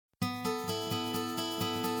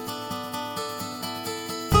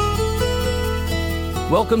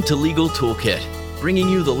Welcome to Legal Toolkit, bringing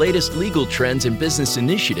you the latest legal trends and business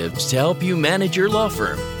initiatives to help you manage your law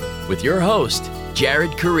firm. With your host,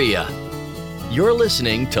 Jared Correia. You're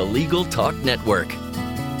listening to Legal Talk Network.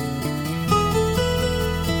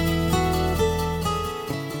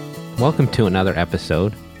 Welcome to another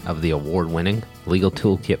episode of the award-winning Legal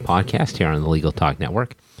Toolkit podcast here on the Legal Talk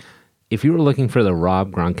Network. If you were looking for the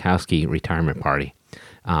Rob Gronkowski retirement party,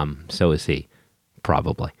 so is he,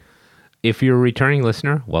 probably. If you're a returning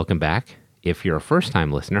listener, welcome back. If you're a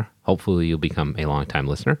first-time listener, hopefully you'll become a long-time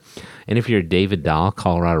listener. And if you're a David Dahl,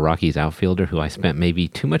 Colorado Rockies outfielder who I spent maybe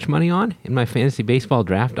too much money on in my fantasy baseball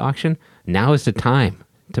draft auction, now is the time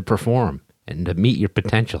to perform and to meet your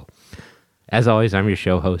potential. As always, I'm your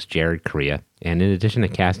show host, Jared Correia, and in addition to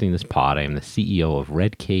casting this pod, I am the CEO of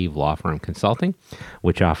Red Cave Law Firm Consulting,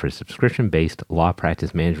 which offers subscription-based law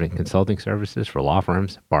practice management consulting services for law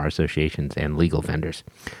firms, bar associations, and legal vendors.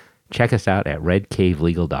 Check us out at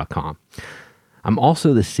redcavelegal.com. I'm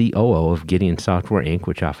also the COO of Gideon Software, Inc.,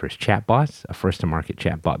 which offers chatbots, a first-to-market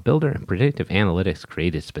chatbot builder, and predictive analytics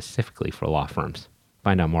created specifically for law firms.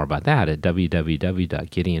 Find out more about that at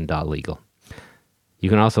www.gideon.legal. You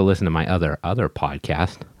can also listen to my other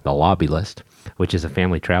podcast, The Lobby List, which is a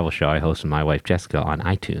family travel show I host with my wife Jessica on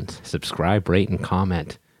iTunes. Subscribe, rate, and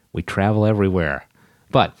comment. We travel everywhere.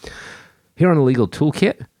 But here on the Legal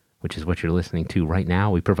Toolkit, which is what you're listening to right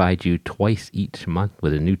now, we provide you twice each month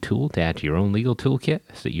with a new tool to add to your own legal toolkit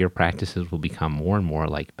so that your practices will become more and more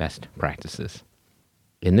like best practices.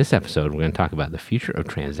 In this episode, we're going to talk about the future of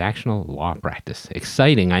transactional law practice.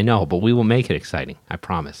 Exciting, I know, but we will make it exciting, I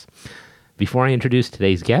promise. Before I introduce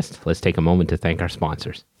today's guest, let's take a moment to thank our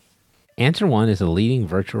sponsors. Answer One is a leading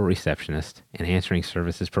virtual receptionist and answering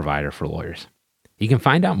services provider for lawyers. You can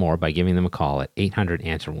find out more by giving them a call at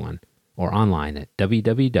 800-ANSWER1 or online at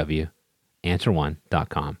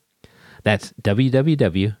www.answer1.com. That's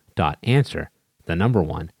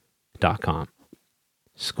www.answer1.com.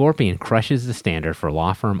 Scorpion crushes the standard for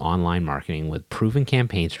law firm online marketing with proven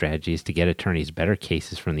campaign strategies to get attorneys better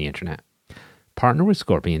cases from the internet. Partner with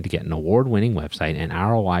Scorpion to get an award-winning website and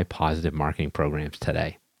ROI-positive marketing programs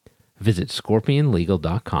today. Visit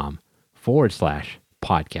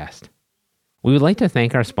scorpionlegal.com/podcast. We would like to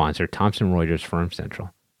thank our sponsor, Thomson Reuters Firm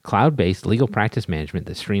Central, cloud-based legal practice management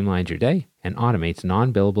that streamlines your day and automates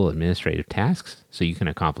non-billable administrative tasks so you can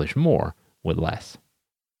accomplish more with less.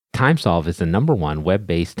 TimeSolve is the #1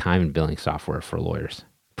 web-based time and billing software for lawyers.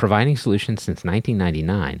 Providing solutions since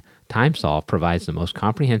 1999, TimeSolve provides the most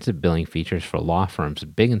comprehensive billing features for law firms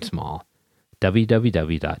big and small.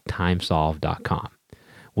 www.timesolve.com.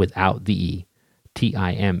 Without the E.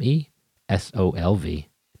 TimeSolv.com.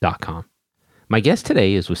 My guest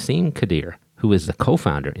today is Wasim Quadir, who is the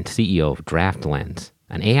co-founder and CEO of DraftLens,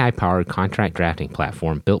 an AI-powered contract drafting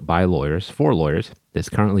platform built by lawyers for lawyers that's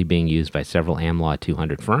currently being used by several AmLaw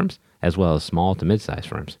 200 firms, as well as small to mid-sized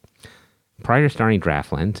firms. Prior to starting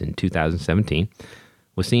DraftLens in 2017,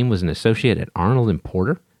 Wasim was an associate at Arnold &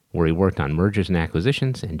 Porter, where he worked on mergers and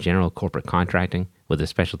acquisitions and general corporate contracting with a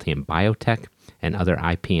specialty in biotech and other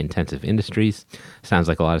IP-intensive industries. Sounds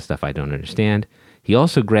like a lot of stuff I don't understand. He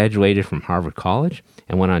also graduated from Harvard College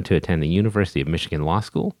and went on to attend the University of Michigan Law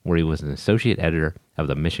School, where he was an associate editor of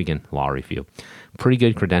the Michigan Law Review. Pretty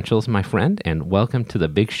good credentials, my friend, and welcome to the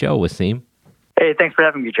big show, Wasim. Hey, thanks for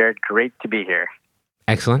having me, Jared. Great to be here.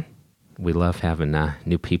 Excellent. We love having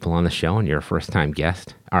new people on the show, and you're a first-time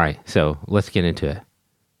guest. All right, so let's get into it.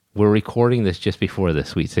 We're recording this just before the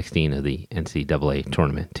Sweet 16 of the NCAA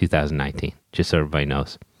tournament 2019, just so everybody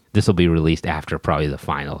knows. This will be released after probably the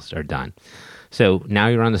finals are done. So now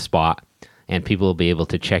you're on the spot, and people will be able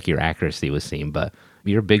to check your accuracy with Wasim, but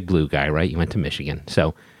you're a big blue guy, right? You went to Michigan.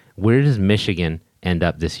 So where does Michigan end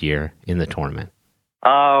up this year in the tournament?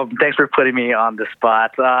 Thanks for putting me on the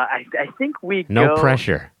spot. I think we No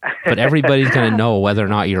pressure, but everybody's going to know whether or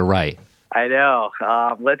not you're right. I know.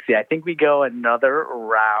 Let's see. I think we go another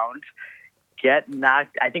round. I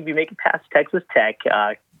think we make it past Texas Tech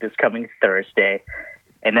this coming Thursday,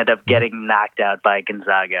 and end up getting knocked out by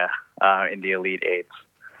Gonzaga in the Elite Eights.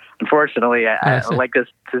 Unfortunately, I'd like to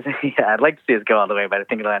see us go all the way, but I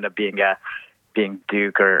think it'll end up being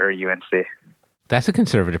Duke or UNC. That's a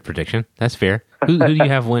conservative prediction. That's fair. Who do you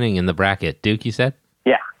have winning in the bracket? Duke, you said?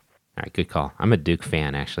 Yeah. All right, good call. I'm a Duke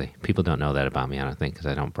fan, actually. People don't know that about me, I don't think, because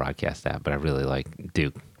I don't broadcast that, but I really like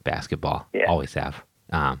Duke basketball. Yeah. Always have.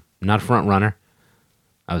 Not a front runner.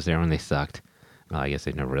 I was there when they sucked. Well, I guess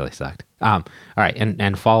they never really sucked. All right,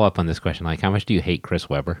 and follow up on this question, like, how much do you hate Chris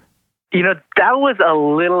Webber? You know, that was a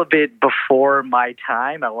little bit before my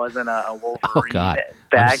time. I wasn't a Wolverine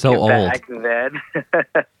back then.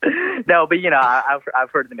 No, but, you know, I've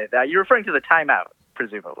heard the myth. You're referring to the timeout.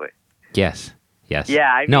 presumably. Yes. Yes.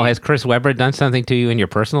 Yeah. I no, mean, has Chris Webber done something to you in your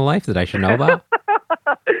personal life that I should know about?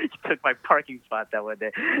 He took my parking spot that one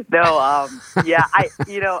day. No, yeah,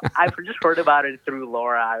 I've just heard about it through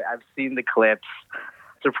Laura. I've seen the clips.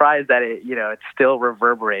 Surprised that it still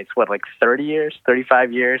reverberates. What, like 30 years,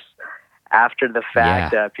 35 years after the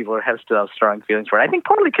fact? Yeah. People still have strong feelings for it. I think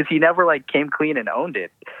partly because he never came clean and owned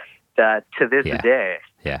it to this day.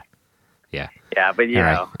 Yeah. Yeah. Yeah, but All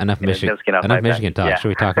right. Enough Michigan talk. Yeah. Should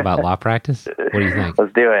we talk about law practice? What do you think?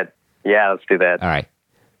 Let's do it. Yeah, let's do that. All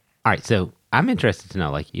right. So I'm interested to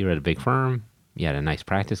know, you're at a big firm, you had a nice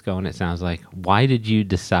practice going, it sounds like. Why did you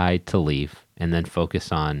decide to leave and then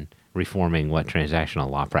focus on reforming what transactional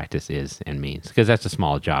law practice is and means? Because that's a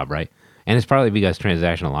small job, right? And it's partly because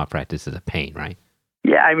transactional law practice is a pain, right?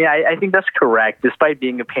 Yeah, I mean, I think that's correct. Despite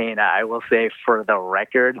being a pain, I will say for the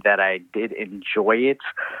record that I did enjoy it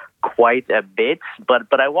quite a bit,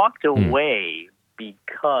 but I walked away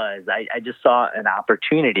because I just saw an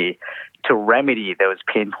opportunity to remedy those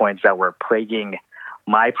pain points that were plaguing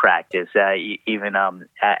my practice, even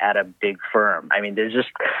at a big firm. I mean, there's just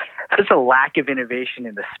such a lack of innovation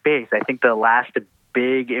in the space. I think the last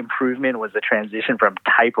big improvement was the transition from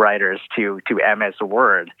typewriters to MS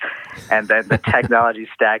Word, and then the technology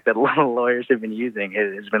stack that lawyers have been using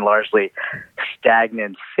has been largely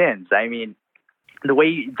stagnant since. I mean, the way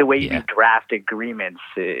you draft agreements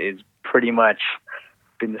is pretty much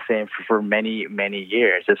been the same for many, many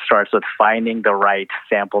years. It starts with finding the right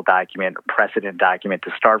sample document, precedent document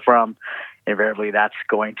to start from. Invariably, that's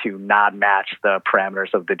going to not match the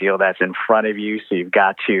parameters of the deal that's in front of you, so you've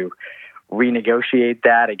got to renegotiate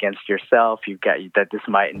that against yourself. You've got that this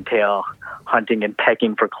might entail hunting and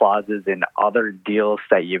pecking for clauses in other deals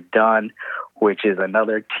that you've done, which is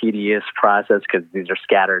another tedious process because these are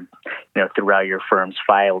scattered, throughout your firm's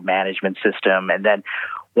file management system. And then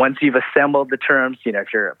once you've assembled the terms, if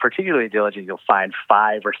you're particularly diligent, you'll find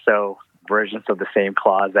 5 or so versions of the same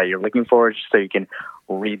clause that you're looking for, just so you can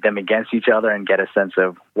read them against each other and get a sense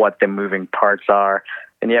of what the moving parts are.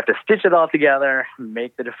 And you have to stitch it all together,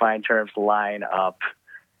 make the defined terms line up,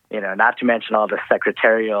 not to mention all the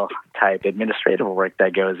secretarial type administrative work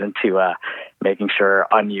that goes into making sure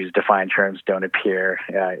unused defined terms don't appear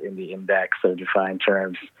in the index of defined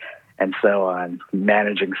terms, and so on,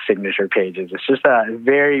 managing signature pages. It's just a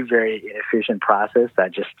very, very inefficient process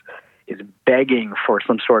that just is begging for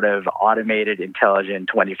some sort of automated, intelligent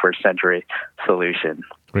 21st century solution.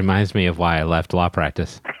 Reminds me of why I left law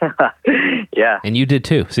practice. Yeah. And you did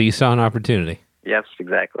too. So you saw an opportunity. Yes,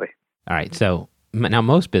 exactly. All right. So now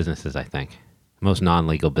most businesses, I think, most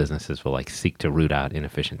non-legal businesses will seek to root out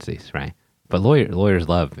inefficiencies, right? But lawyers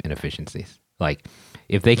love inefficiencies.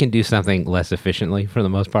 If they can do something less efficiently, for the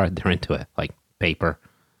most part, they're into it. Like paper,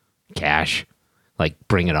 cash,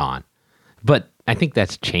 bring it on. But I think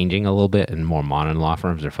that's changing a little bit, and more modern law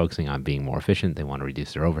firms are focusing on being more efficient. They want to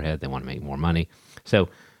reduce their overhead. They want to make more money. So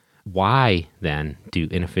why then do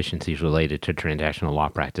inefficiencies related to transactional law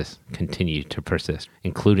practice continue to persist,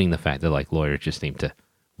 including the fact that lawyers just seem to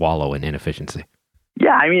wallow in inefficiency?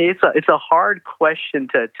 Yeah, I mean, it's a hard question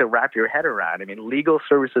to wrap your head around. I mean, legal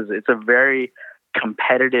services, it's a very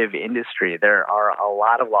competitive industry. There are a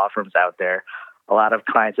lot of law firms out there. A lot of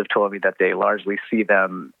clients have told me that they largely see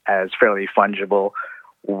them as fairly fungible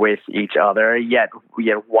with each other. Yet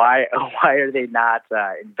why are they not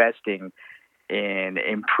investing in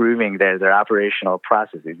improving their operational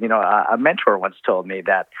processes? A mentor once told me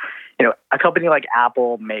that a company like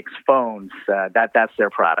Apple makes phones. That's their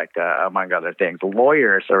product, among other things.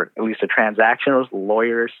 Lawyers, or at least a transactional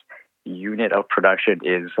lawyer's unit of production,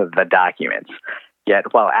 is the documents.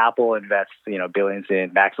 Yet, while Apple invests, billions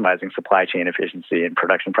in maximizing supply chain efficiency and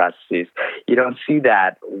production processes, you don't see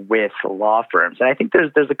that with law firms. And I think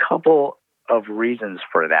there's a couple of reasons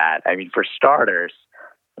for that. I mean, for starters,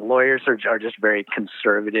 lawyers are just very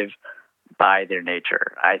conservative by their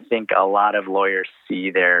nature. I think a lot of lawyers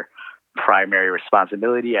see their primary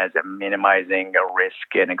responsibility as minimizing a risk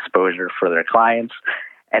and exposure for their clients.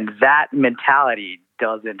 And that mentality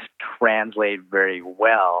doesn't translate very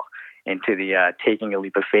well into the taking a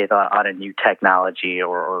leap of faith on a new technology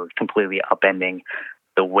or completely upending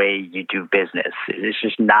the way you do business. It's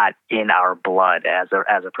just not in our blood as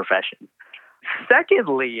a profession.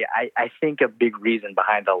 Secondly, I think a big reason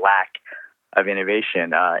behind the lack of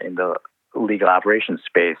innovation in the legal operations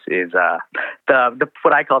space is the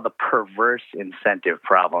what I call the perverse incentive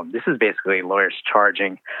problem. This is basically lawyers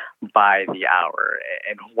charging by the hour,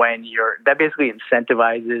 and that basically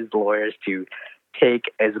incentivizes lawyers to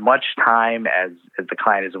take as much time as the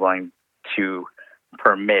client is willing to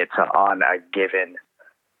permit on a given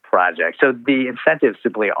project. So the incentives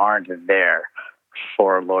simply aren't there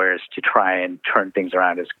for lawyers to try and turn things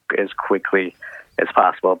around as quickly as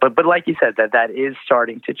possible. But like you said, that is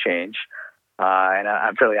starting to change. And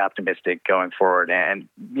I'm fairly optimistic going forward. And,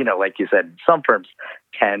 like you said, some firms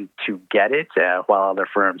tend to get it while other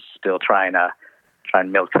firms still try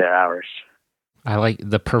and milk their hours. I like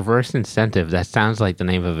the perverse incentive. That sounds like the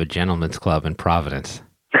name of a gentleman's club in Providence.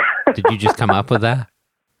 Did you just come up with that?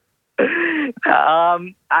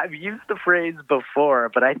 I've used the phrase before,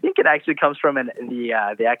 but I think it actually comes from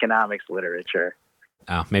the economics literature.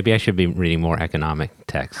 Oh, maybe I should be reading more economic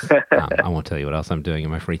texts. I won't tell you what else I'm doing in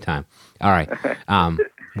my free time. All right.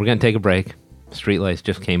 We're going to take a break. Streetlights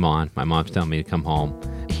just came on. My mom's telling me to come home.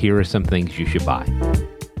 Here are some things you should buy.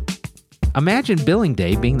 Imagine billing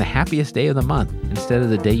day being the happiest day of the month instead of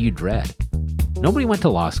the day you dread. Nobody went to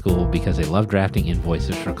law school because they love drafting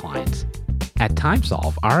invoices for clients. At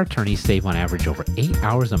TimeSolve, our attorneys save on average over 8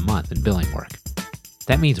 hours a month in billing work.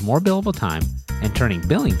 That means more billable time and turning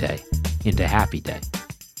billing day into happy day.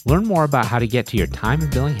 Learn more about how to get to your time and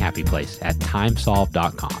billing happy place at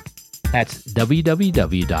timesolve.com. That's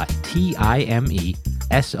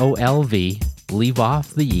www.timesolv, leave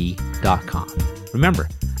off the e.com. Remember,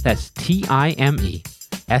 that's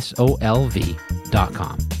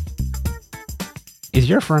timesolv.com. Is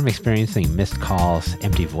your firm experiencing missed calls,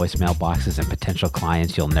 empty voicemail boxes, and potential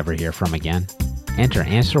clients you'll never hear from again? Enter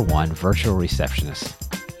Answer One Virtual Receptionists.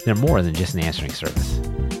 They're more than just an answering service.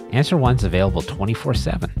 Answer One's available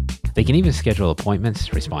 24/7. They can even schedule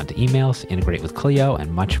appointments, respond to emails, integrate with Clio,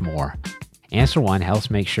 and much more. Answer One helps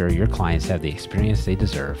make sure your clients have the experience they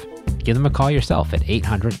deserve. Give them a call yourself at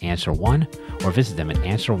 800-ANSWER1 or visit them at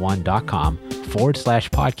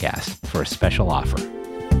answer1.com/podcast for a special offer.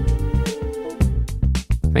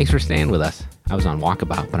 Thanks for staying with us. I was on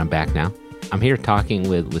walkabout, but I'm back now. I'm here talking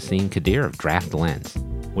with Wasim Quadir of DraftLens.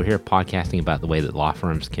 We're here podcasting about the way that law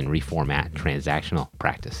firms can reformat transactional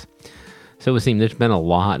practice. So Wasim, there's been a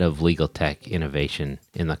lot of legal tech innovation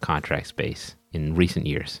in the contract space in recent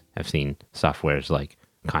years. I've seen softwares like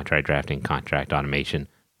contract drafting, contract automation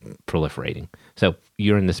proliferating. So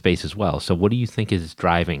you're in the space as well. So what do you think is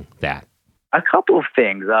driving that? A couple of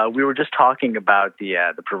things. We were just talking about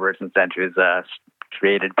the perverse incentives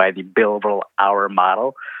created by the billable hour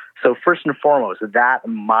model. So first and foremost, that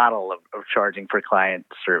model of charging for client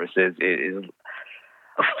services is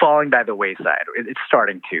falling by the wayside. It's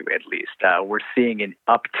starting to, at least. We're seeing an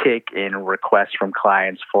uptick in requests from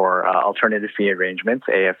clients for alternative fee arrangements,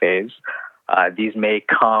 AFAs. These may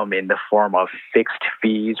come in the form of fixed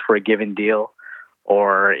fees for a given deal,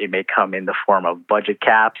 or it may come in the form of budget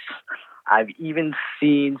caps. I've even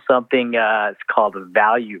seen something it's called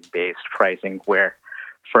value-based pricing, where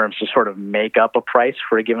firms just sort of make up a price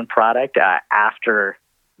for a given product after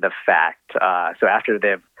the fact. So after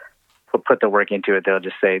they've put the work into it, they'll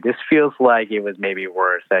just say, this feels like it was maybe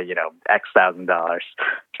worth, X $1,000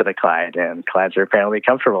 to the client, and clients are apparently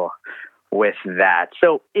comfortable with that.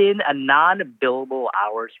 So in a non-billable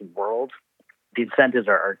hours world, the incentives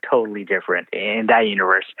are totally different. In that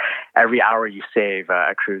universe, every hour you save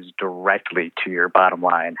accrues directly to your bottom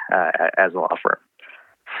line as a law firm.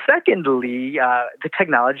 Secondly, the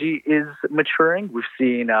technology is maturing. We've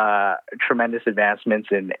seen tremendous advancements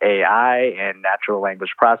in AI and natural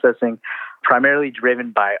language processing, primarily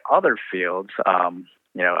driven by other fields.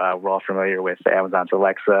 We're all familiar with Amazon's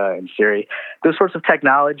Alexa and Siri. Those sorts of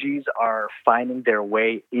technologies are finding their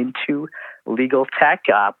way into legal tech,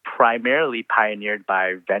 primarily pioneered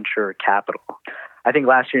by venture capital. I think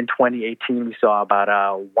last year in 2018, we saw about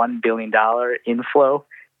a $1 billion inflow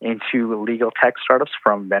into legal tech startups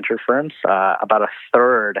from venture firms. About a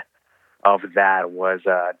third of that was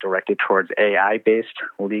directed towards AI-based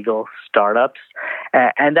legal startups.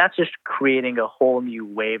 And that's just creating a whole new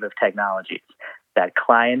wave of technologies that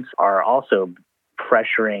clients are also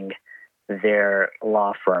pressuring their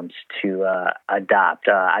law firms to adopt.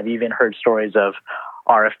 I've even heard stories of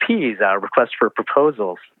RFPs, requests for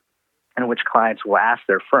proposals, in which clients will ask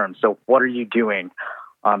their firms, so what are you doing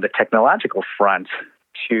on the technological front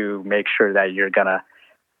to make sure that you're going to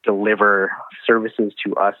deliver services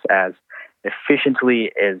to us as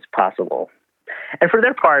efficiently as possible? And for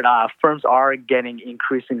their part, firms are getting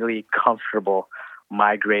increasingly comfortable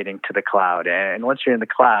migrating to the cloud. And once you're in the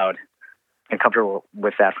cloud and comfortable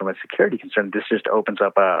with that from a security concern, this just opens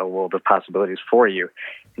up a world of possibilities for you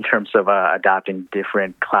in terms of adopting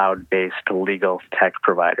different cloud-based legal tech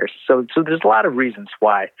providers. So there's a lot of reasons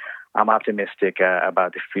why I'm optimistic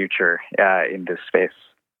about the future in this space.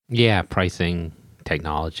 Yeah, pricing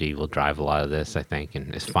technology will drive a lot of this, I think,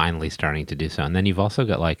 and is finally starting to do so. And then you've also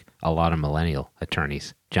got like a lot of millennial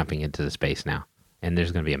attorneys jumping into the space now. And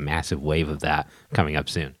there's going to be a massive wave of that coming up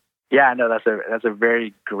soon. Yeah, no, that's a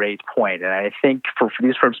very great point. And I think for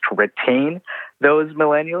these firms to retain those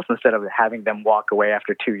millennials instead of having them walk away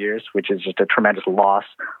after 2 years, which is just a tremendous loss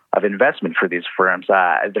of investment for these firms,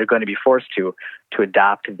 they're going to be forced to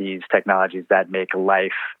adopt these technologies that make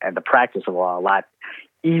life and the practice of law a lot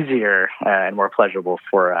easier and more pleasurable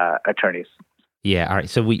for attorneys. Yeah, all right.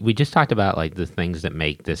 So we just talked about like the things that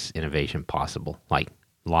make this innovation possible, like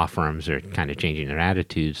law firms are kind of changing their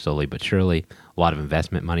attitudes slowly but surely. A lot of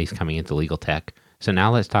investment money is coming into legal tech. So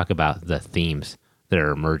now let's talk about the themes that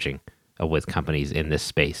are emerging with companies in this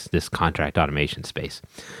space, this contract automation space.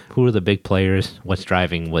 Who are the big players? What's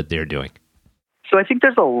driving what they're doing? So I think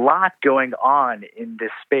there's a lot going on in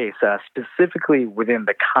this space, specifically within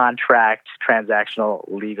the contract, transactional,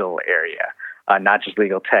 legal area, not just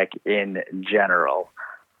legal tech in general.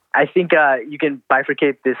 I think you can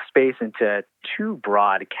bifurcate this space into two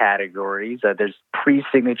broad categories. There's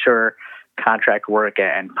pre-signature contract work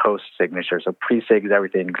and post-signature. So pre-sig is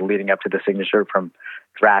everything leading up to the signature from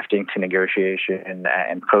drafting to negotiation,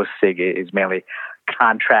 and post-sig is mainly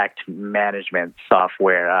contract management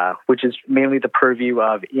software, which is mainly the purview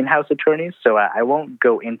of in-house attorneys. So I won't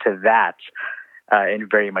go into that in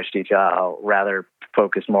very much detail. I'll rather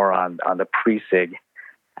focus more on the pre-sig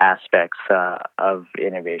aspects of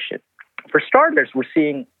innovation. For starters, we're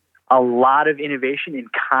seeing a lot of innovation in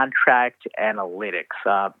contract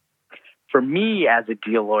analytics. For me as a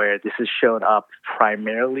deal lawyer, this has shown up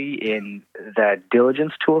primarily in the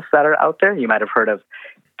diligence tools that are out there. You might have heard of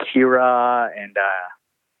Kira and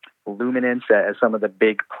Luminance as some of the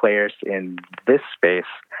big players in this space.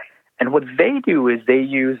 And what they do is they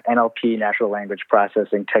use NLP, natural language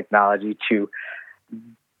processing technology, to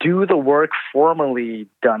do the work formerly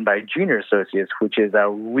done by junior associates, which is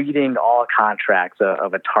reading all contracts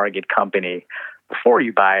of a target company before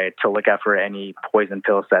you buy it to look out for any poison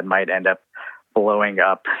pills that might end up blowing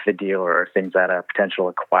up the deal or things that a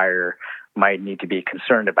potential acquirer might need to be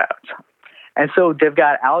concerned about. And so they've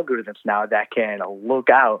got algorithms now that can look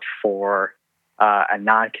out for a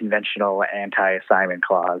non-conventional anti-assignment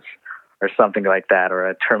clause or something like that, or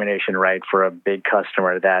a termination right for a big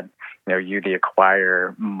customer that you, the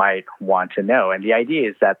acquirer, might want to know. And the idea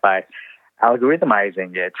is that by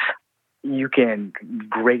algorithmizing it, you can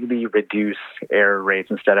greatly reduce error rates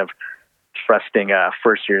instead of trusting a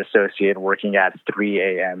first-year associate working at 3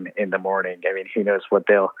 a.m. in the morning. I mean, who knows what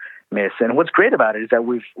they'll miss. And what's great about it is that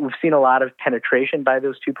we've seen a lot of penetration by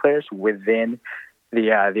those two players within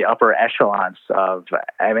the upper echelons of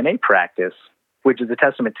M&A practice, which is a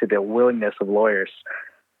testament to the willingness of lawyers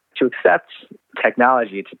to accept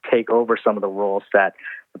technology to take over some of the roles that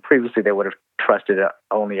previously they would have trusted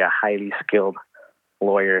only a highly skilled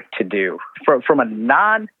lawyer to do. From a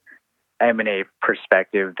non-M&A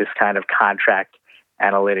perspective, this kind of contract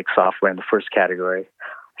analytics software in the first category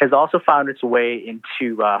has also found its way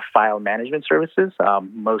into file management services,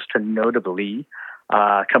 most notably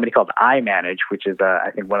a company called iManage, which is,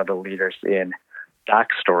 I think, one of the leaders in doc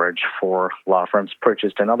storage for law firms,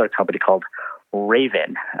 purchased another company called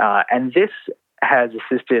Raven. And this has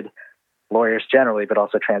assisted lawyers generally, but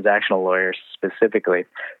also transactional lawyers specifically,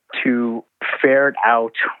 to ferret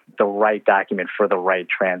out the right document for the right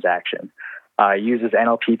transaction. Uses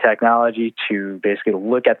NLP technology to basically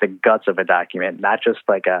look at the guts of a document, not just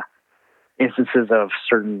like instances of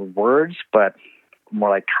certain words, but more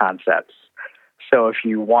like concepts. So if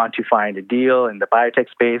you want to find a deal in the biotech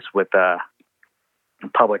space with a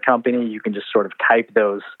public company, you can just sort of type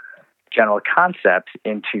those general concepts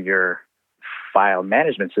into your file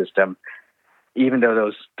management system. Even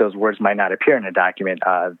though those words might not appear in a document,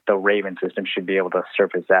 the Raven system should be able to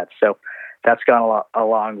surface that. So that's gone a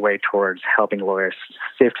long way towards helping lawyers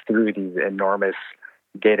sift through these enormous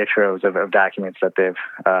data troves of documents that they've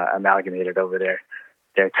amalgamated over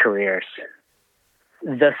their careers.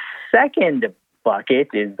 The second bucket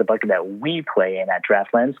is the bucket that we play in at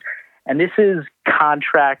DraftLens, and this is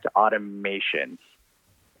contract automation.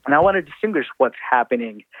 And I want to distinguish what's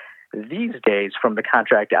happening these days from the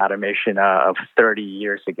contract automation of 30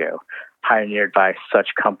 years ago, pioneered by such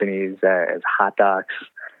companies as HotDocs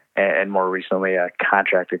and more recently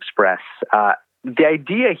Contract Express. The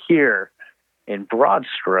idea here, in broad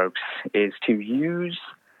strokes, is to use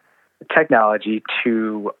technology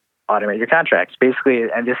to automate your contracts. Basically,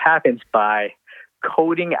 and this happens by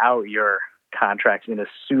coding out your contracts in a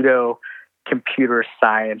pseudo computer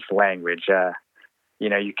science language.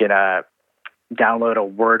 You can download a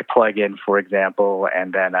Word plugin, for example,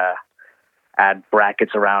 and then add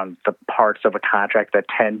brackets around the parts of a contract that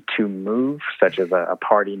tend to move, such as a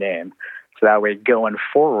party name. So that way, going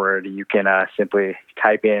forward, you can simply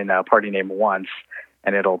type in a party name once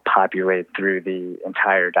and it'll populate through the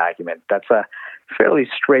entire document. That's a fairly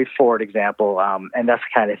straightforward example, and that's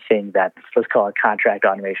the kind of thing that, let's call it contract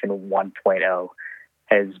automation 1.0,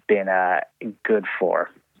 has been good for.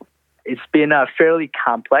 It's been fairly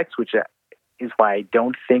complex, which is why I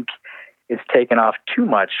don't think it's taken off too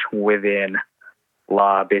much within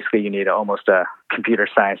law. Basically, you need almost a computer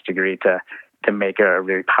science degree to make a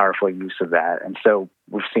really powerful use of that. And so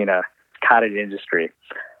we've seen a cottage industry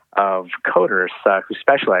of coders who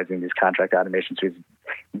specialize in these contract automations, who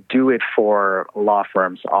do it for law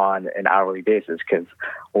firms on an hourly basis, because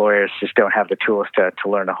lawyers just don't have the tools to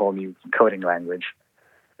learn a whole new coding language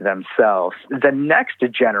themselves. The next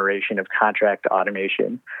generation of contract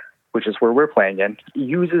automation, which is where we're playing in,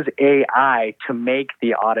 uses AI to make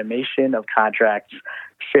the automation of contracts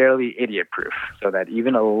fairly idiot-proof, so that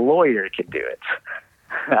even a lawyer can do it.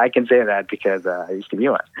 I can say that because I used to be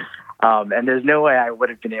one. And there's no way I would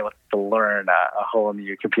have been able to learn a whole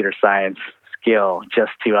new computer science skill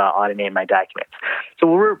just to automate my documents. So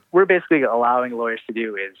what we're basically allowing lawyers to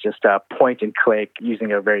do is just point and click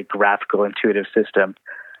using a very graphical, intuitive system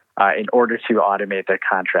in order to automate their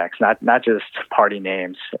contracts, not just party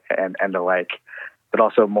names and the like, but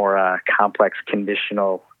also more complex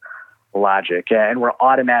conditional logic. And we're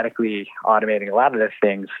automatically automating a lot of the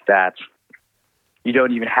things that you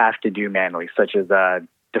don't even have to do manually, such as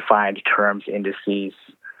defined terms, indices,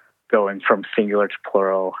 going from singular to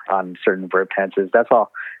plural on certain verb tenses. That's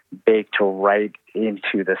all baked right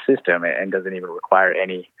into the system and doesn't even require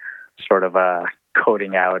any sort of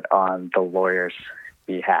coding out on the lawyer's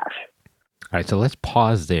behalf. All right, so let's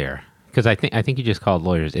pause there, because I think you just called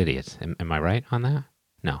lawyers idiots. Am I right on that?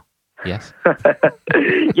 No. Yes?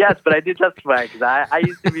 Yes, but I did justify it, because I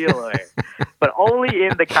used to be a lawyer, but only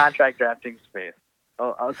in the contract drafting space.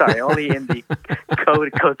 Only in the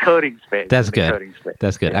coding space. That's good.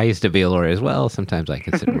 That's good. I used to be a lawyer as well. Sometimes I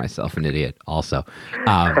consider myself an idiot also.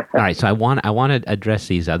 All right, so I want to address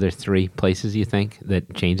these other three places you think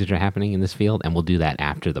that changes are happening in this field, and we'll do that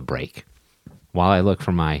after the break. While I look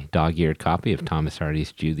for my dog-eared copy of Thomas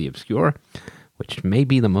Hardy's Jew the Obscure, which may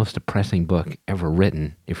be the most depressing book ever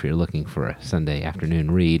written if you're looking for a Sunday afternoon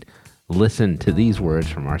read, listen to these words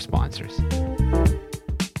from our sponsors.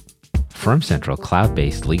 Firm Central,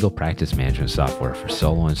 cloud-based legal practice management software for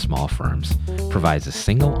solo and small firms, provides a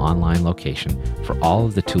single online location for all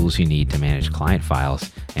of the tools you need to manage client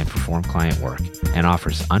files and perform client work, and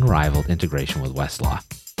offers unrivaled integration with Westlaw.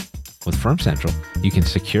 With Firm Central, you can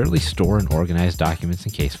securely store and organize documents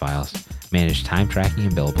and case files, manage time tracking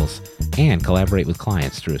and billables, and collaborate with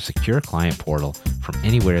clients through a secure client portal from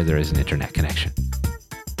anywhere there is an internet connection.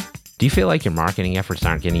 Do you feel like your marketing efforts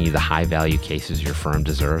aren't getting you the high-value cases your firm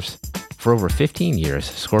deserves? For over 15 years,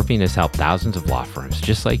 Scorpion has helped thousands of law firms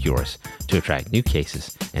just like yours to attract new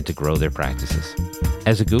cases and to grow their practices.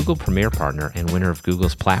 As a Google Premier Partner and winner of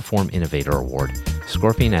Google's Platform Innovator Award,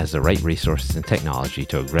 Scorpion has the right resources and technology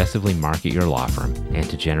to aggressively market your law firm and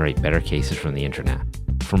to generate better cases from the internet.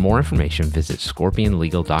 For more information, visit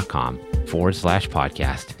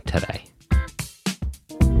scorpionlegal.com/podcast today.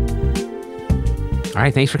 All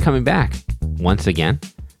right, thanks for coming back once again.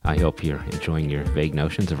 I hope you're enjoying your vague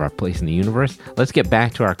notions of our place in the universe. Let's get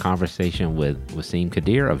back to our conversation with Wasim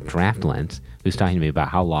Quadir of DraftLens, who's talking to me about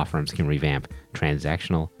how law firms can revamp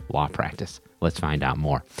transactional law practice. Let's find out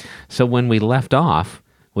more. So when we left off,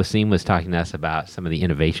 Wasim was talking to us about some of the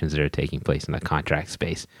innovations that are taking place in the contract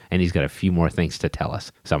space, and he's got a few more things to tell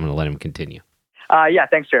us. So I'm going to let him continue. Yeah,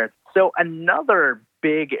 thanks, Jared. So another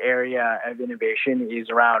big area of innovation is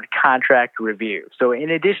around contract review. So in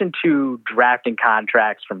addition to drafting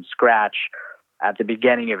contracts from scratch at the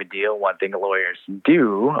beginning of a deal, one thing lawyers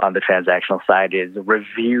do on the transactional side is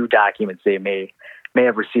review documents they may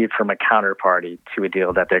have received from a counterparty to a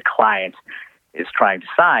deal that their client is trying to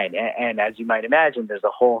sign. And as you might imagine, there's a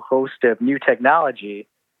whole host of new technology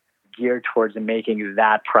geared towards making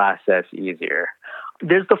that process easier.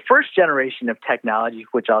 There's the first generation of technology,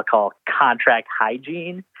 which I'll call contract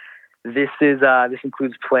hygiene. This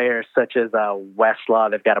includes players such as Westlaw.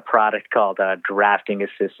 They've got a product called Drafting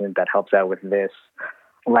Assistant that helps out with this.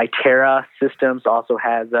 Litera Systems also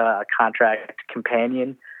has a contract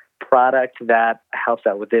companion product that helps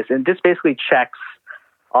out with this. And this basically checks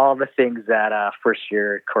all the things that a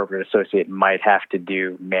first-year corporate associate might have to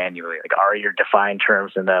do manually. Like, are your defined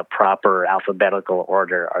terms in the proper alphabetical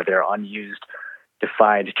order? Are there unused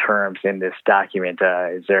defined terms in this document?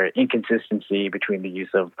 Is there inconsistency between the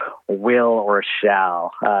use of will or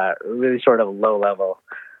shall? Really sort of low-level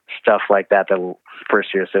stuff like that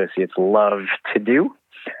first-year associates love to do.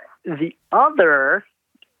 The other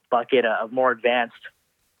bucket of more advanced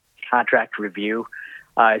contract review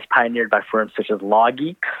is pioneered by firms such as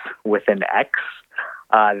LawGeeks with an X.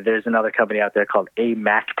 There's another company out there called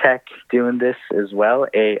AMACTech doing this as well,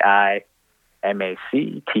 AIMACTEK.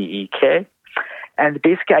 And the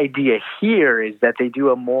basic idea here is that they do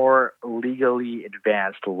a more legally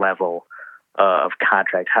advanced level of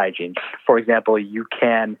contract hygiene. For example, you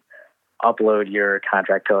can upload your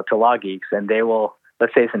contract to LawGeeks, and they will,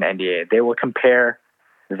 let's say it's an NDA, they will compare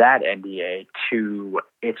that NDA to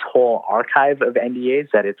its whole archive of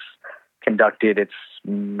NDAs that it's conducted its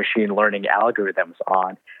machine learning algorithms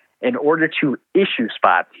on in order to issue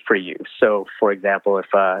spot for you. So, for example, if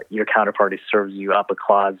your counterparty serves you up a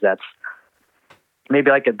clause that's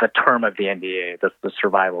maybe like the term of the NDA, the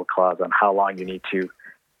survival clause on how long you need to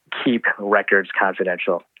keep records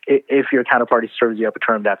confidential. If your counterparty serves you up a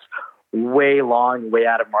term that's way long, way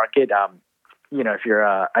out of market, if you're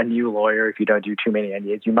a new lawyer, if you don't do too many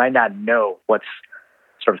NDAs, you might not know what's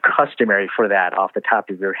sort of customary for that off the top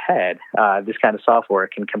of your head. This kind of software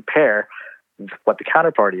can compare what the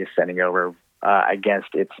counterparty is sending over against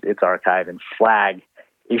its archive and flag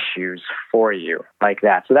issues for you like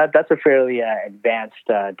that. So that's a fairly advanced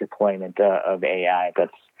deployment of AI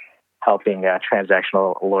that's helping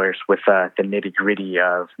transactional lawyers with the nitty-gritty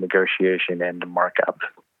of negotiation and markup.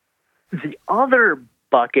 The other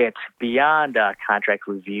bucket beyond contract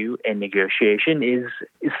review and negotiation is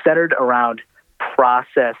centered around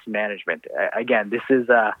process management. Again, this is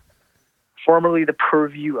formerly the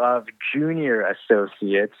purview of junior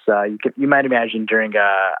associates. You might imagine during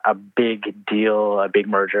a big deal, a big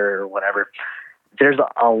merger or whatever, there's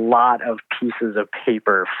a lot of pieces of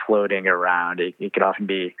paper floating around. It could often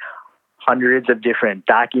be hundreds of different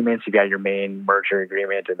documents. You got your main merger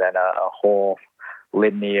agreement and then a whole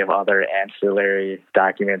litany of other ancillary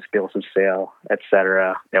documents, bills of sale,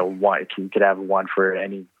 etc. You could have one for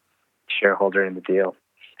any shareholder in the deal.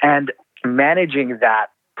 And managing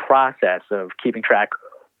that process of keeping track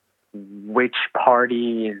which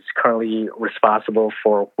party is currently responsible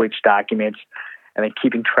for which documents, and then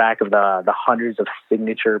keeping track of the hundreds of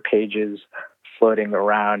signature pages floating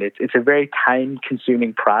around. It's a very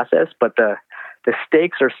time-consuming process, but the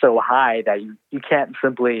stakes are so high that you can't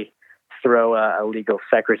simply throw a legal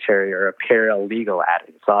secretary or a paralegal at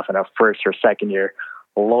it. It's often a first or second year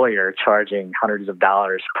lawyer charging hundreds of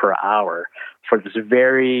dollars per hour for this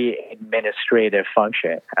very administrative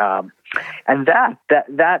function. And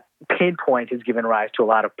that pain point has given rise to a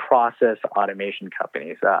lot of process automation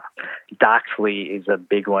companies. Doxly is a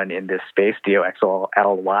big one in this space,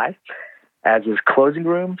 DOXLY, as is Closing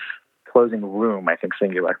Room, I think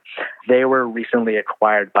singular. They were recently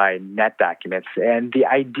acquired by NetDocuments. And the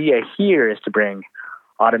idea here is to bring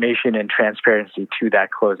automation and transparency to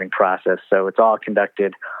that closing process. So it's all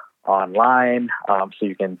conducted online. So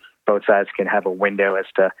both sides can have a window as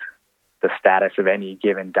to the status of any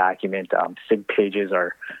given document. SIG pages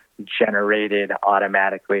are generated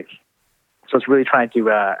automatically. So it's really trying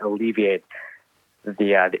to alleviate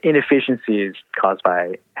the inefficiencies caused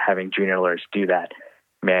by having junior lawyers do that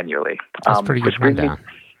manually. That's a pretty good rundown.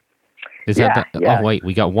 Yeah. Oh, wait,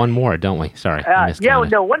 we got one more, don't we? Sorry. One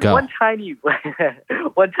tiny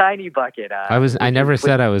bucket. I never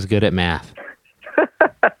said I was good at math.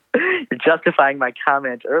 You're justifying my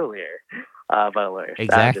comment earlier about lawyers.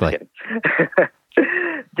 Exactly.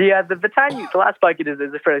 The last bucket is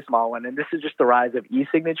a fairly small one, and this is just the rise of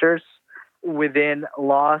e-signatures within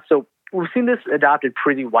law. So we've seen this adopted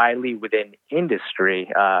pretty widely within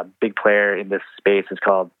industry. Big player in this space is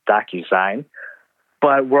called DocuSign.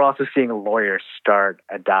 But we're also seeing lawyers start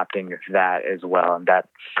adopting that as well. And that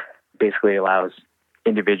basically allows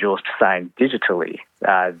individuals to sign digitally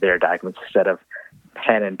their documents instead of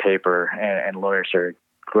pen and paper. And lawyers are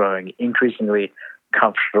growing increasingly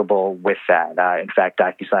comfortable with that. In fact,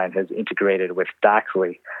 DocuSign has integrated with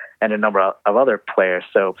Doxly and a number of other players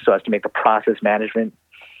so as to make the process management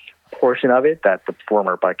portion of it, that's the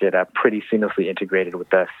former bucket, pretty seamlessly integrated with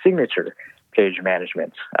the signature page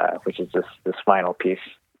management, which is this final piece.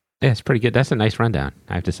 Yeah, it's pretty good. That's a nice rundown,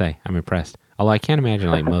 I have to say. I'm impressed. Although I can't imagine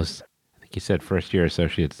most, I think you said first year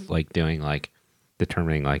associates doing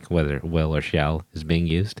determining whether will or shall is being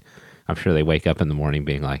used. I'm sure they wake up in the morning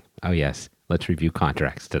being like, oh yes, let's review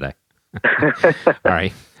contracts today. All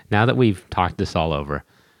right. Now that we've talked this all over,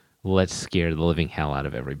 let's scare the living hell out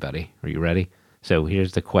of everybody. Are you ready? So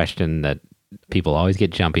here's the question that people always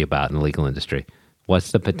get jumpy about in the legal industry.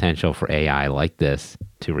 What's the potential for AI like this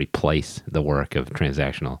to replace the work of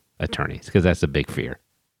transactional attorneys? Because that's a big fear.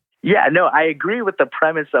 Yeah, no, I agree with the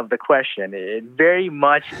premise of the question. It very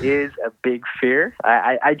much is a big fear.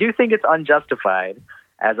 I do think it's unjustified.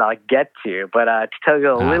 as I'll get to. But to tell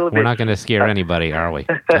you a little bit... We're not going to scare anybody, are we?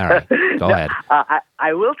 All right, go ahead.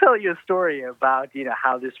 I will tell you a story about,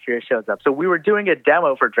 how this fear shows up. So we were doing a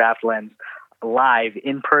demo for DraftLens live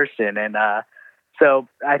in person, and so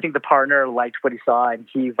I think the partner liked what he saw, and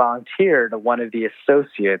he volunteered one of the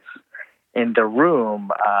associates in the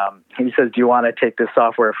room. He says, "Do you want to take this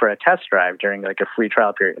software for a test drive during like a free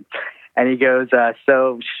trial period?" And he goes,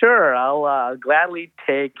 "So sure, I'll gladly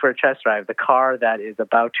take for a test drive the car that is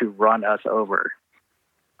about to run us over."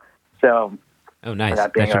 So, oh, nice.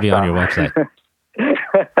 That should be on your website.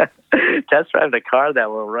 Test drive the car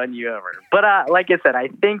that will run you over. But like I said, I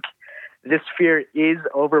think this fear is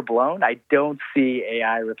overblown. I don't see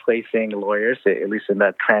AI replacing lawyers, at least in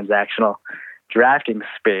the transactional drafting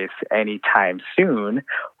space, anytime soon.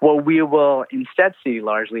 What we will instead see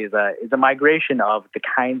largely is a migration of the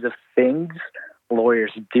kinds of things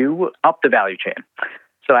lawyers do up the value chain.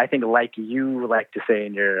 So I think, like you like to say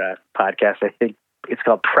in your podcast, I think it's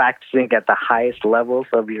called practicing at the highest levels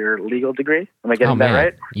of your legal degree. Am I getting that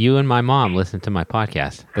right? You and my mom listen to my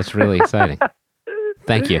podcast. That's really exciting.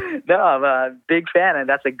 Thank you. No, I'm a big fan, and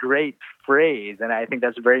that's a great phrase, and I think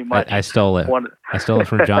that's very much... I stole it. I stole it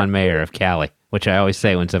from John Mayer of Cali, which I always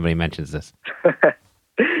say when somebody mentions this.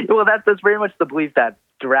 Well, that's very much the belief that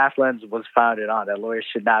DraftLens was founded on, that lawyers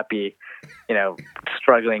should not be,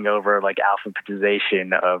 struggling over like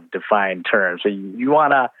alphabetization of defined terms. So you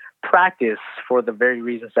want to practice for the very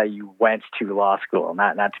reasons that you went to law school,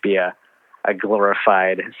 not to be a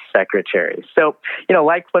glorified secretary. So,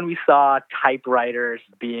 like when we saw typewriters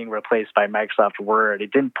being replaced by Microsoft Word,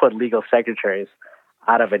 it didn't put legal secretaries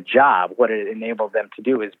out of a job. What it enabled them to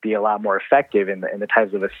do is be a lot more effective in the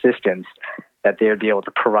types of assistance that they would be able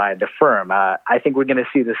to provide the firm. I think we're going to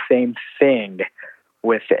see the same thing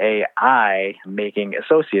with AI making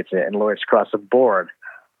associates and lawyers across the board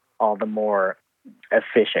all the more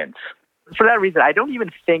efficient. For that reason, I don't even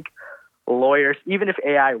think lawyers, even if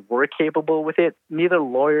AI were capable with it, neither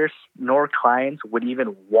lawyers nor clients would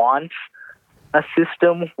even want a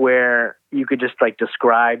system where you could just like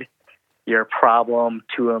describe your problem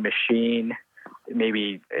to a machine,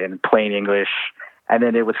 maybe in plain English, and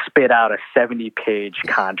then it would spit out a 70-page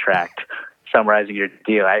contract summarizing your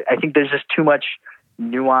deal. I think there's just too much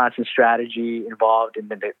nuance and strategy involved in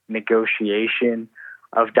the negotiation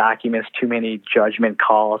of documents, too many judgment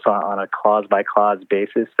calls on a clause-by-clause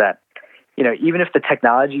basis that, even if the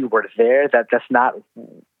technology were there, that's not,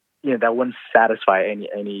 that wouldn't satisfy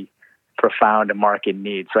any profound market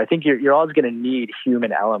needs. So I think you're always going to need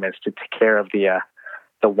human elements to take care of the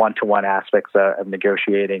one-to-one aspects of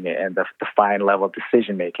negotiating and the fine level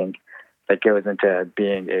decision-making that goes into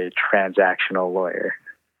being a transactional lawyer.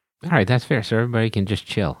 All right, that's fair. So everybody can just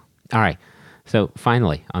chill. All right. So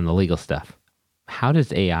finally, on the legal stuff, how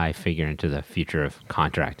does AI figure into the future of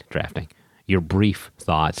contract drafting? Your brief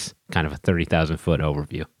thoughts, kind of a 30,000-foot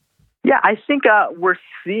overview. Yeah, I think we're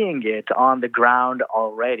seeing it on the ground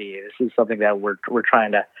already. This is something that we're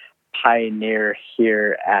trying to pioneer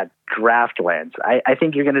here at DraftLens. I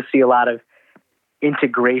think you're going to see a lot of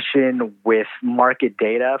integration with market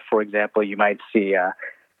data. For example, you might see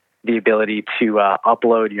the ability to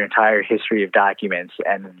upload your entire history of documents,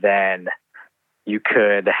 and then you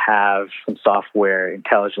could have some software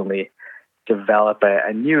intelligently develop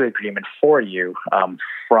a new agreement for you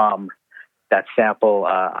from that sample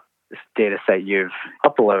data set you've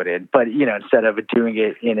uploaded. But, instead of doing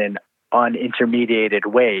it in an unintermediated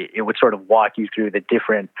way, it would sort of walk you through the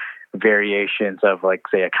different variations of, like,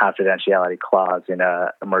 say, a confidentiality clause in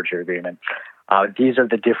a merger agreement. These are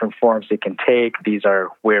the different forms it can take. These are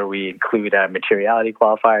where we include materiality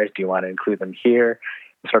qualifiers. Do you want to include them here?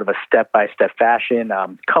 Sort of a step-by-step fashion,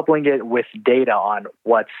 coupling it with data on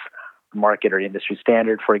what's market or industry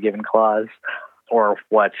standard for a given clause, or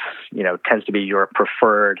what's, tends to be your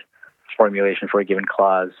preferred formulation for a given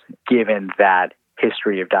clause, given that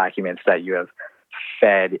history of documents that you have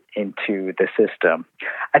fed into the system.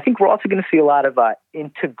 I think we're also going to see a lot of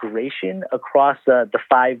integration across the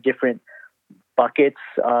 5 different buckets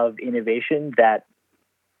of innovation that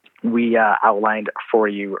we outlined for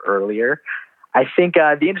you earlier. I think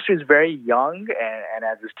the industry is very young, and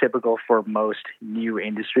as is typical for most new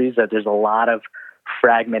industries, that there's a lot of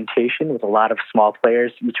fragmentation with a lot of small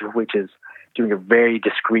players, each of which is doing a very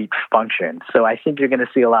discrete function. So I think you're going to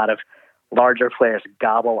see a lot of larger players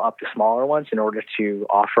gobble up the smaller ones in order to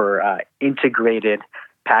offer integrated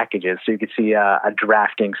packages. So you could see a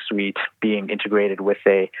drafting suite being integrated with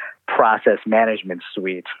a process management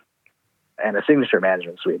suite and a signature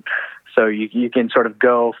management suite. So you can sort of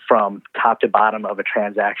go from top to bottom of a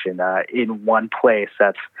transaction in one place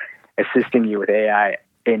that's assisting you with AI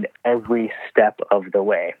in every step of the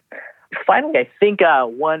way. Finally, I think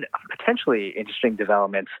one potentially interesting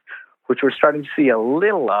development, which we're starting to see a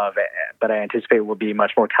little of, but I anticipate will be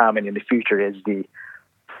much more common in the future, is the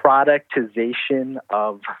productization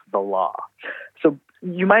of the law. So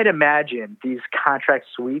you might imagine these contract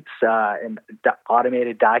suites and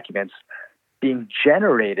automated documents being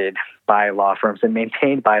generated by law firms and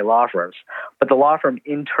maintained by law firms, but the law firm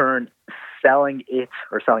in turn selling it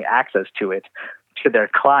or selling access to it to their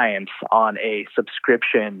clients on a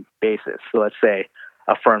subscription basis. So let's say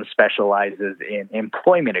a firm specializes in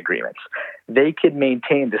employment agreements. They could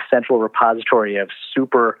maintain the central repository of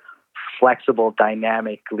super flexible,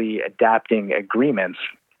 dynamically adapting agreements,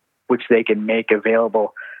 which they can make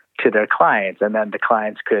available to their clients. And then the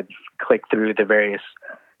clients could click through the various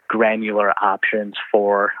granular options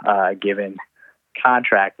for a given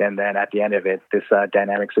contract. And then at the end of it, this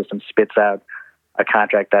dynamic system spits out a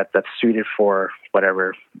contract that's suited for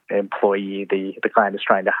whatever employee the client is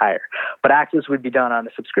trying to hire. But access would be done on a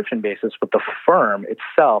subscription basis with the firm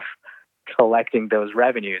itself collecting those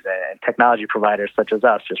revenues, and technology providers such as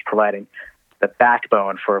us just providing the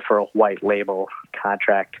backbone for a white label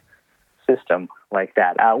contract system like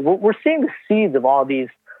that. We're seeing the seeds of all these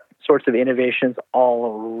sorts of innovations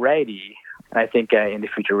already. And I think in the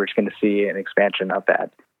future, we're just going to see an expansion of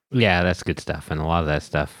that. Yeah, that's good stuff. And a lot of that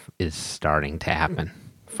stuff is starting to happen,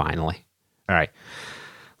 finally. All right.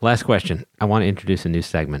 Last question. I want to introduce a new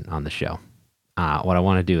segment on the show. What I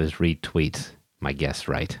want to do is read tweets my guests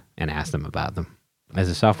write and ask them about them. As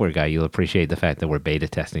a software guy, you'll appreciate the fact that we're beta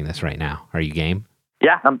testing this right now. Are you game?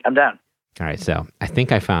 Yeah, I'm down. All right. So I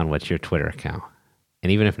think I found what's your Twitter account.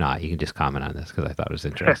 And even if not, you can just comment on this because I thought it was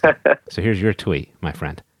interesting. So here's your tweet, my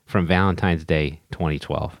friend, from Valentine's Day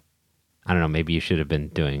 2012. I don't know, maybe you should have been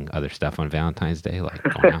doing other stuff on Valentine's Day, like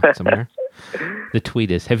going out somewhere. The tweet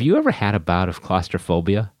is, have you ever had a bout of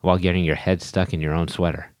claustrophobia while getting your head stuck in your own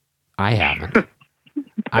sweater? I haven't.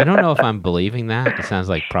 I don't know if I'm believing that. It sounds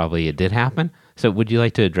like probably it did happen. So would you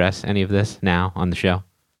like to address any of this now on the show?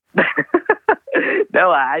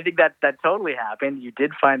 No, I think that totally happened. You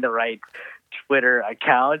did find the right Twitter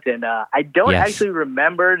account, and I don't actually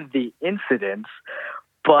remember the incidents,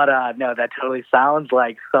 but no, that totally sounds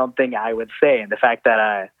like something I would say. And the fact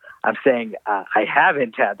that I'm saying I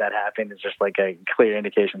haven't had that happen is just like a clear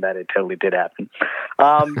indication that it totally did happen.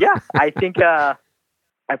 Yeah, I think I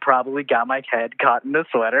probably got my head caught in a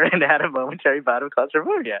sweater and had a momentary bout of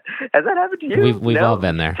claustrophobia. Has that happened to you? We've all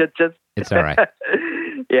been there. Just it's all right.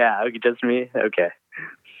 Yeah, okay, just me? Okay.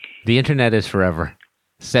 The internet is forever.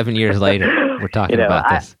 7 years later, we're talking about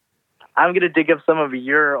this. I'm going to dig up some of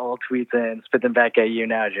your old tweets and spit them back at you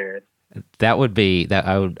now, Jared. That would be that.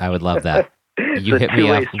 I would love that. You hit me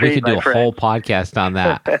up. We could do a whole podcast on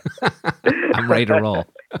that. I'm ready to roll.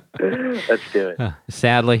 Let's do it.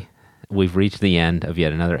 Sadly, we've reached the end of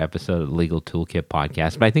yet another episode of the Legal Toolkit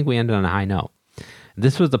podcast, but I think we ended on a high note.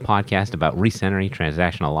 This was the podcast about recentering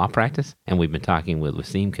transactional law practice, and we've been talking with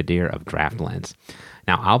Wasim Quadir of DraftLens.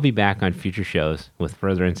 Now, I'll be back on future shows with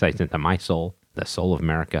further insights into my soul, the soul of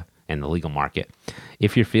America, and the legal market.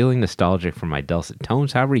 If you're feeling nostalgic for my dulcet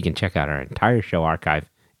tones, however, you can check out our entire show archive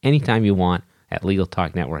anytime you want at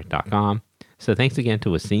LegalTalkNetwork.com. So thanks again to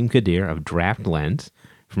Wasim Quadir of DraftLens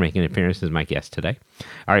for making an appearance as my guest today.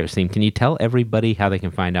 All right, Wasim, can you tell everybody how they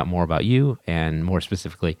can find out more about you and more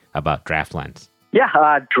specifically about DraftLens? Yeah,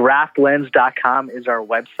 DraftLens.com is our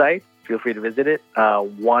website. Feel free to visit it.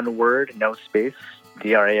 One word, no space,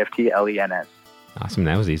 DraftLens. Awesome,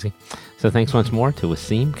 that was easy. So thanks once more to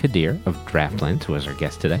Wasim Quadir of DraftLens, who was our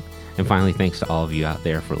guest today. And finally, thanks to all of you out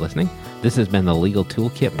there for listening. This has been the Legal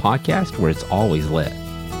Toolkit podcast, where it's always lit.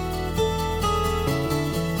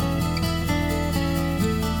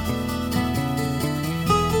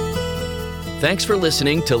 Thanks for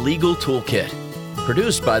listening to Legal Toolkit,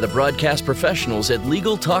 produced by the broadcast professionals at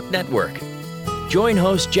Legal Talk Network. Join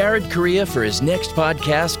host Jared Correia for his next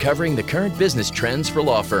podcast covering the current business trends for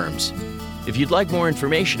law firms. If you'd like more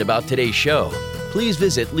information about today's show, please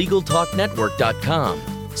visit LegalTalkNetwork.com.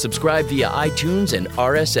 Subscribe via iTunes and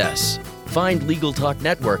RSS. Find Legal Talk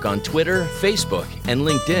Network on Twitter, Facebook, and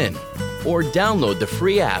LinkedIn. Or download the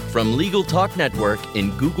free app from Legal Talk Network in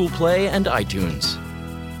Google Play and iTunes.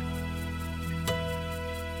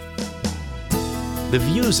 The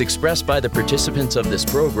views expressed by the participants of this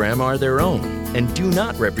program are their own and do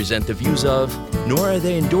not represent the views of, nor are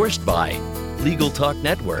they endorsed by, Legal Talk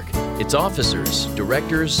Network, its officers,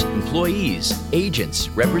 directors, employees, agents,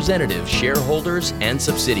 representatives, shareholders, and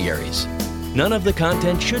subsidiaries. None of the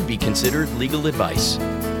content should be considered legal advice.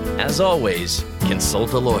 As always,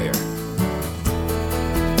 consult a lawyer.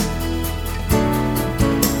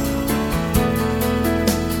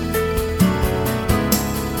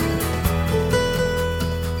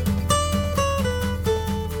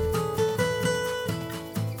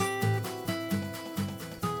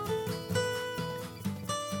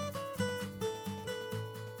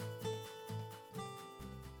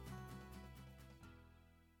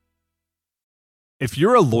 If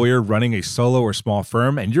you're a lawyer running a solo or small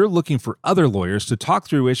firm and you're looking for other lawyers to talk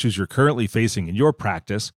through issues you're currently facing in your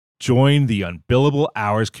practice, join the Unbillable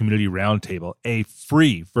Hours Community Roundtable, a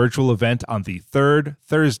free virtual event on the third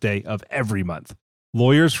Thursday of every month.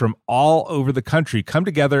 Lawyers from all over the country come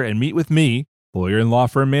together and meet with me, lawyer and law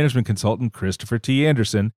firm management consultant Christopher T.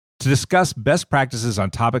 Anderson, to discuss best practices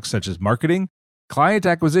on topics such as marketing, client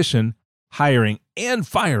acquisition, hiring and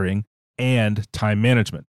firing, and time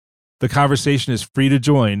management. The conversation is free to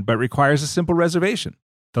join, but requires a simple reservation.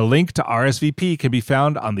 The link to RSVP can be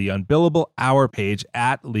found on the Unbillable Hour page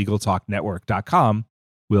at LegalTalkNetwork.com.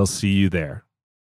 We'll see you there.